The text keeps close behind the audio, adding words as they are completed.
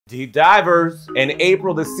Deep divers. In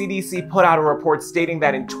April, the CDC put out a report stating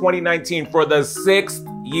that in 2019, for the 6th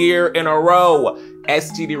year in a row,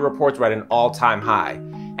 STD reports were at an all-time high.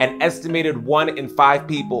 An estimated 1 in 5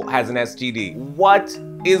 people has an STD. What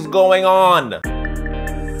is going on?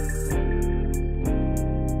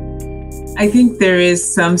 I think there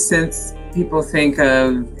is some sense people think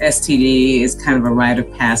of STD as kind of a rite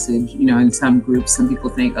of passage. You know, in some groups, some people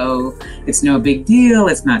think, oh, it's no big deal,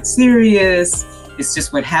 it's not serious. It's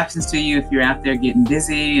just what happens to you if you're out there getting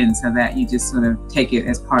busy, and so that you just sort of take it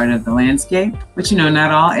as part of the landscape. But you know,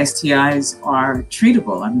 not all STIs are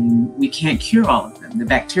treatable. I mean, we can't cure all of them. The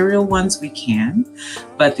bacterial ones we can,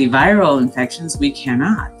 but the viral infections we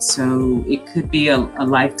cannot. So it could be a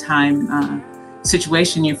lifetime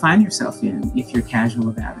situation you find yourself in if you're casual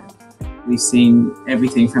about it. We've seen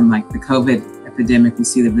everything from like the COVID epidemic. We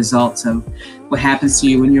see the results of what happens to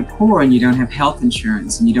you when you're poor and you don't have health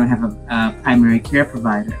insurance and you don't have a primary care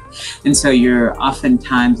provider. And so you're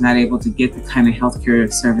oftentimes not able to get the kind of healthcare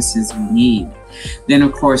services you need. Then,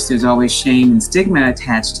 of course, there's always shame and stigma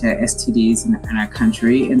attached to STDs in our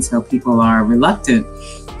country. And so people are reluctant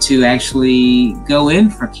to actually go in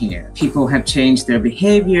for care. People have changed their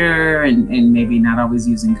behavior and maybe not always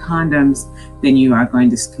using condoms. Then you are going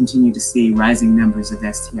to continue to see rising numbers of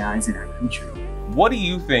STIs in our country. What do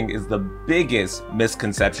you think is the biggest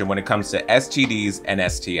misconception when it comes to STDs and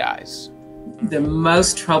STIs? The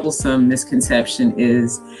most troublesome misconception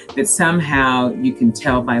is that somehow you can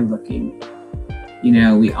tell by looking. You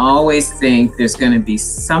know, we always think there's going to be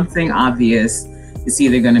something obvious. It's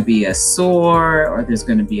either going to be a sore, or there's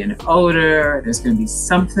going to be an odor, or there's going to be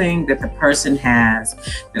something that the person has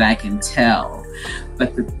that I can tell.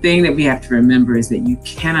 But the thing that we have to remember is that you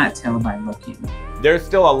cannot tell by looking. There's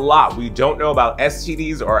still a lot we don't know about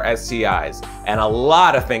STDs or STIs, and a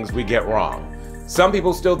lot of things we get wrong. Some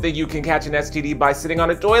people still think you can catch an STD by sitting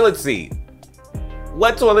on a toilet seat.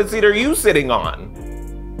 What toilet seat are you sitting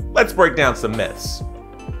on? Let's break down some myths.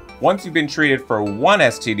 Once you've been treated for one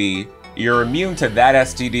STD, you're immune to that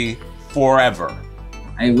STD forever.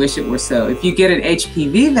 I wish it were so. If you get an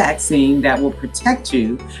HPV vaccine, that will protect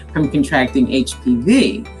you from contracting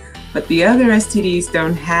HPV. But the other STDs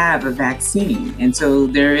don't have a vaccine, and so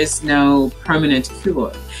there is no permanent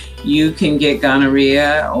cure. You can get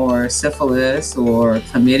gonorrhea or syphilis or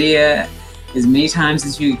chlamydia as many times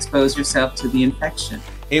as you expose yourself to the infection.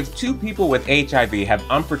 If two people with HIV have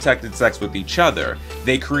unprotected sex with each other,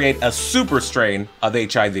 they create a super strain of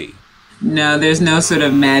HIV. No, there's no sort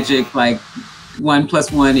of magic like 1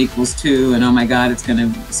 + 1 = 2, and oh my God, it's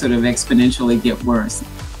gonna sort of exponentially get worse.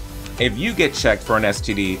 If you get checked for an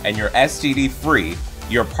STD and you're STD free,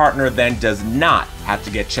 your partner then does not have to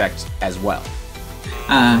get checked as well.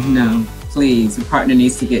 No, please, the partner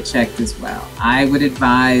needs to get checked as well. I would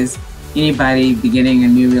advise anybody beginning a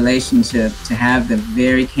new relationship to have the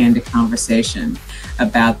very candid conversation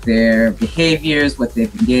about their behaviors, what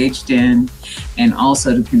they've engaged in, and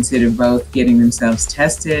also to consider both getting themselves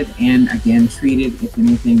tested and again treated if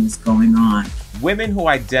anything is going on. Women who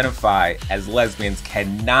identify as lesbians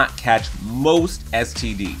cannot catch most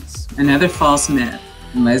STDs. Another false myth.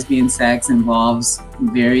 Lesbian sex involves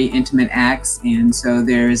very intimate acts, and so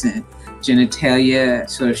there's a genitalia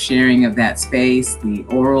sort of sharing of that space. The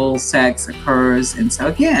oral sex occurs, and so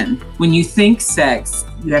again, when you think sex,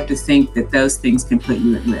 you have to think that those things can put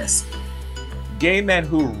you at risk. Gay men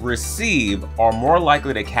who receive are more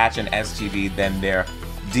likely to catch an STD than their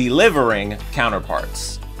delivering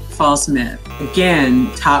counterparts. False myth.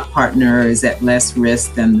 Again, top partner is at less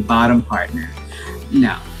risk than the bottom partner.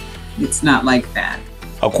 No, it's not like that.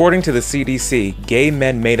 According to the CDC, gay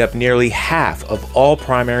men made up nearly half of all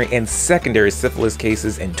primary and secondary syphilis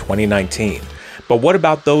cases in 2019. But what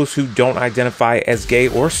about those who don't identify as gay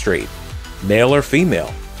or straight, male or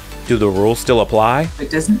female? Do the rules still apply?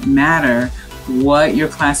 It doesn't matter what your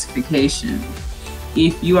classification.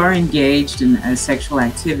 If you are engaged in a sexual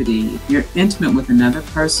activity, if you're intimate with another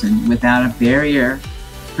person without a barrier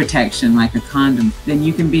protection like a condom, then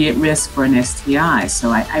you can be at risk for an STI.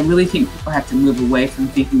 So I really think people have to move away from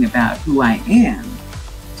thinking about who I am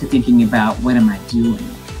to thinking about what am I doing.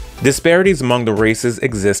 Disparities among the races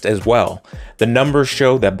exist as well. The numbers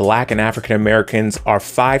show that Black and African Americans are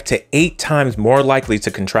 5 to 8 times more likely to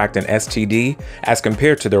contract an STD as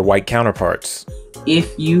compared to their white counterparts.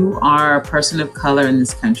 If you are a person of color in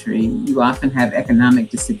this country, you often have economic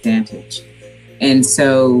disadvantage. And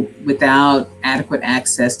so without adequate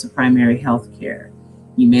access to primary health care,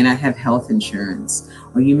 You may not have health insurance,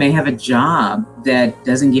 or you may have a job that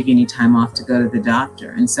doesn't give you any time off to go to the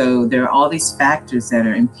doctor. And so there are all these factors that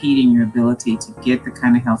are impeding your ability to get the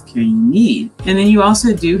kind of health care you need. And then you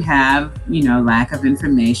also do have, lack of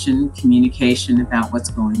information, communication about what's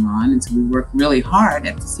going on. And so we work really hard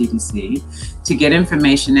at the CDC to get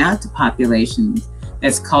information out to populations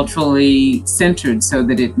that's culturally centered so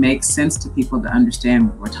that it makes sense to people to understand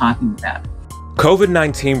what we're talking about.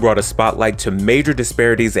 COVID-19 brought a spotlight to major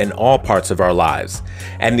disparities in all parts of our lives,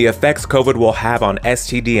 and the effects COVID will have on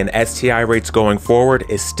STD and STI rates going forward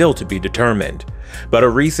is still to be determined. But a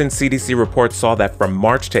recent CDC report saw that from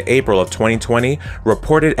March to April of 2020,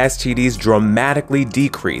 reported STDs dramatically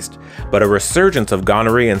decreased, but a resurgence of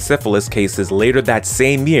gonorrhea and syphilis cases later that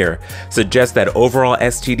same year suggests that overall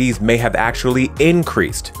STDs may have actually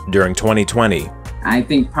increased during 2020. I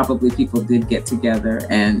think probably people did get together,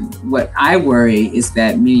 and what I worry is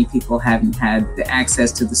that many people haven't had the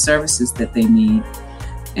access to the services that they need,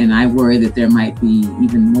 and I worry that there might be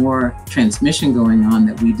even more transmission going on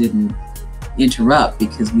that we didn't interrupt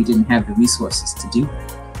because we didn't have the resources to do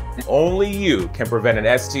it. Only you can prevent an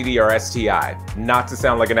STD or STI, not to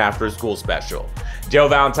sound like an after-school special. Joe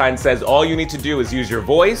Valentine says all you need to do is use your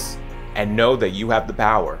voice and know that you have the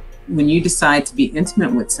power. When you decide to be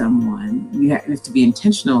intimate with someone, you have to be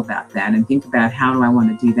intentional about that and think about, how do I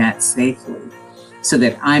want to do that safely so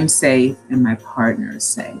that I'm safe and my partner is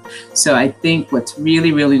safe. So I think what's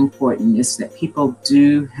really, really important is that people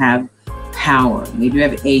do have power. They do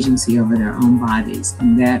have agency over their own bodies.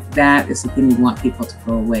 And that is the thing we want people to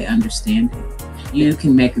go away understanding. You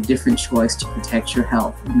can make a different choice to protect your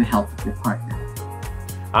health and the health of your partner.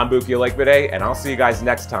 I'm Buki Olekbade, and I'll see you guys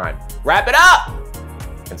next time. Wrap it up!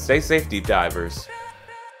 And stay safe, deep divers.